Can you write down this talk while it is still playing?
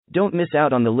Don't miss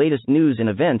out on the latest news and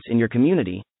events in your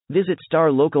community. Visit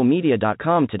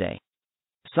starlocalmedia.com today.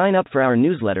 Sign up for our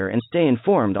newsletter and stay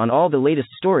informed on all the latest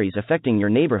stories affecting your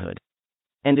neighborhood.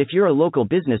 And if you're a local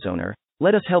business owner,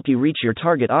 let us help you reach your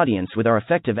target audience with our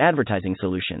effective advertising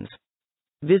solutions.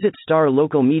 Visit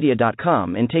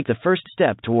starlocalmedia.com and take the first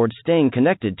step towards staying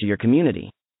connected to your community.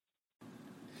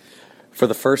 For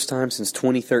the first time since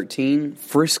 2013,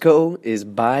 Frisco is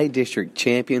by-district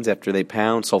champions after they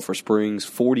pound Sulphur Springs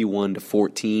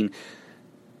 41-14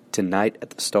 tonight at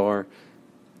the Star.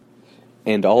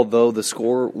 And although the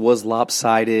score was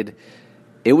lopsided,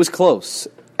 it was close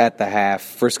at the half.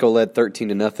 Frisco led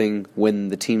 13-0 when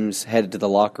the teams headed to the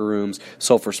locker rooms.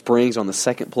 Sulphur Springs on the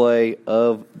second play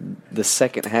of the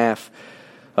second half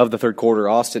of the third quarter,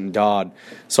 Austin Dodd,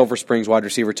 Sulphur Springs wide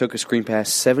receiver, took a screen pass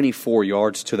 74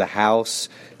 yards to the house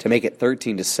to make it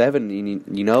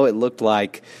 13-7. You know, it looked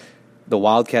like the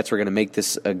Wildcats were going to make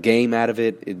this a game out of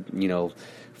it.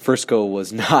 Frisco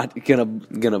was not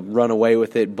gonna run away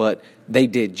with it, but they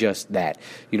did just that.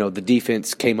 The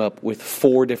defense came up with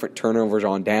 4 different turnovers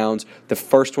on downs. The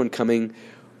first one coming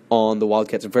on the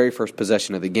Wildcats' very first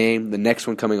possession of the game. The next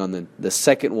one coming on the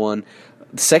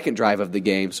second drive of the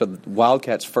game. So the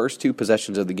Wildcats' first 2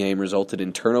 possessions of the game resulted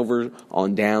in turnovers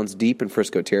on downs deep in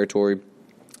Frisco territory,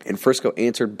 and Frisco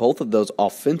answered both of those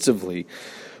offensively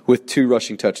with 2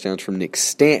 rushing touchdowns from Nick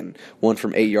Stanton, one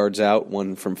from 8 yards out,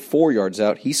 one from 4 yards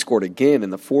out. He scored again in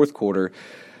the fourth quarter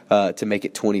to make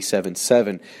it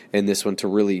 27-7, and this one to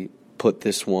really put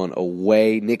this one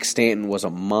away. Nick Stanton was a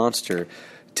monster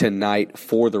tonight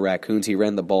for the Raccoons. He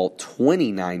ran the ball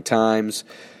 29 times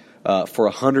for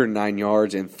 109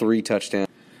 yards and 3 touchdowns.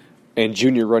 And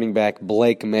junior running back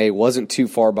Blake May wasn't too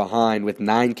far behind with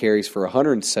 9 carries for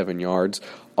 107 yards.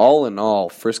 All in all,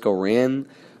 Frisco ran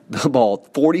the ball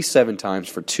 47 times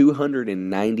for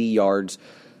 290 yards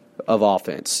of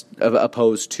offense,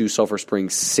 opposed to Sulphur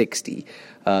Springs' 60.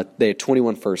 They had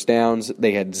 21 first downs.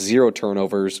 They had 0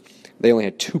 turnovers. They only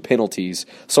had 2 penalties.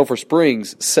 Sulphur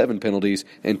Springs, 7 penalties,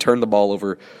 and turned the ball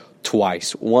over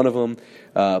twice. One of them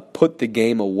put the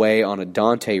game away on a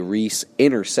Dante Reese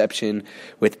interception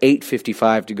with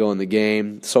 8:55 to go in the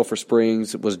game. Sulphur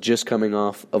Springs was just coming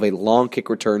off of a long kick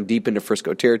return deep into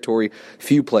Frisco territory. A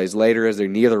few plays later, as they're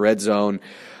near the red zone,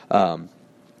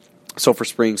 Sulphur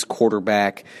Springs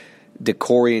quarterback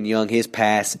DeCorian Young, his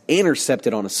pass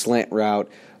intercepted on a slant route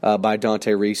by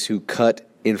Dante Reese, who cut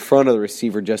in front of the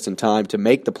receiver just in time to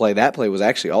make the play. That play was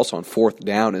actually also on 4th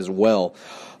down as well.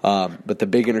 But the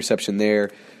big interception there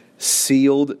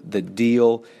sealed the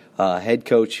deal. Head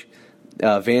coach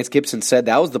Vance Gibson said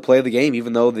that was the play of the game,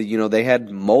 even though they had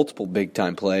multiple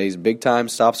big-time plays, big-time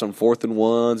stops on 4th and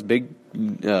 1s, big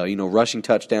rushing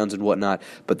touchdowns and whatnot.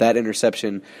 But that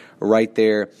interception right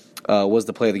there was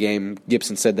the play of the game.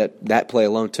 Gibson said that play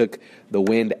alone took the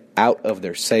wind out of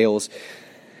their sails.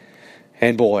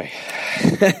 And boy,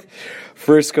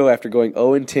 Frisco, after going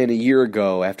 0-10 a year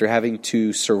ago, after having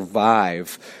to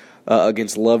survive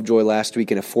against Lovejoy last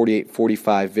week in a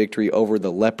 48-45 victory over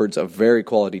the Leopards, a very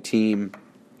quality team,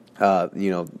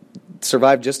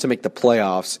 survived just to make the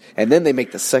playoffs, and then they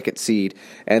make the second seed,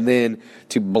 and then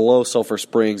to blow Sulphur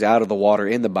Springs out of the water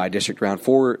in the by-district round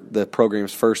for the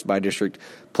program's first by-district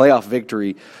playoff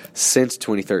victory since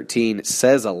 2013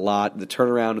 says a lot. The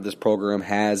turnaround of this program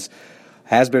has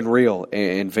been real,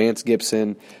 and Vance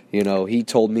Gibson, he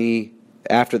told me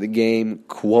after the game,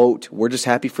 quote, "We're just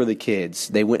happy for the kids.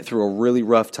 They went through a really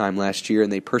rough time last year,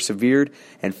 and they persevered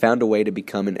and found a way to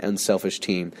become an unselfish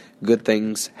team. Good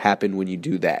things happen when you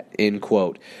do that," end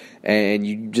quote. And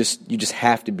you just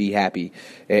have to be happy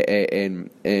and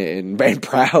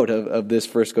proud of this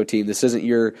Frisco team. This isn't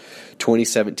your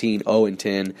 2017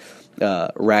 0-10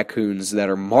 Raccoons that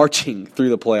are marching through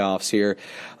the playoffs here,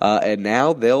 and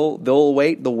now they'll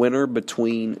await the winner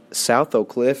between South Oak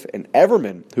Cliff and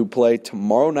Everman, who play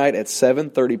tomorrow night at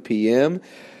 7:30 p.m.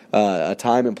 A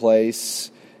time and place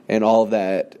and all of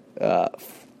that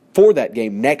for that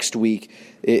game next week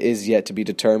is yet to be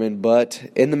determined.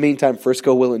 But in the meantime,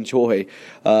 Frisco will enjoy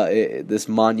this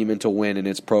monumental win in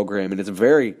its program and its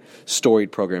very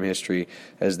storied program history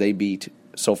as they beat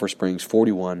Sulphur Springs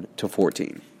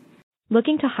 41-14.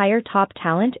 Looking to hire top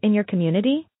talent in your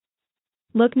community?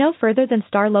 Look no further than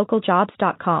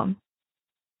starlocaljobs.com.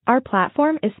 Our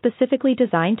platform is specifically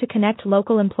designed to connect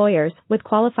local employers with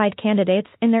qualified candidates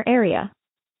in their area.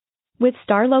 With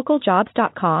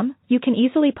starlocaljobs.com, you can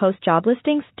easily post job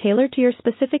listings tailored to your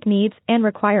specific needs and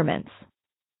requirements.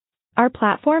 Our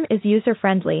platform is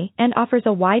user-friendly and offers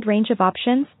a wide range of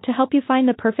options to help you find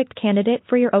the perfect candidate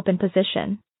for your open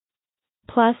position.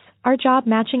 Plus, our job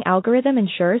matching algorithm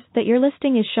ensures that your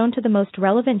listing is shown to the most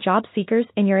relevant job seekers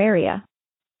in your area.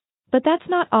 But that's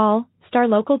not all.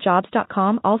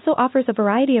 StarLocalJobs.com also offers a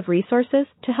variety of resources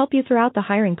to help you throughout the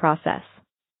hiring process.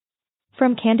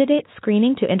 From candidate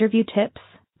screening to interview tips,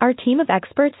 our team of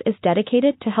experts is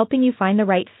dedicated to helping you find the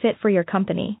right fit for your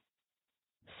company.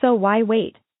 So why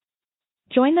wait?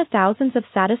 Join the thousands of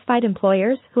satisfied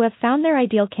employers who have found their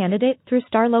ideal candidate through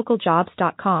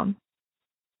StarLocalJobs.com.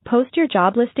 Post your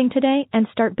job listing today and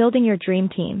start building your dream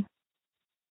team.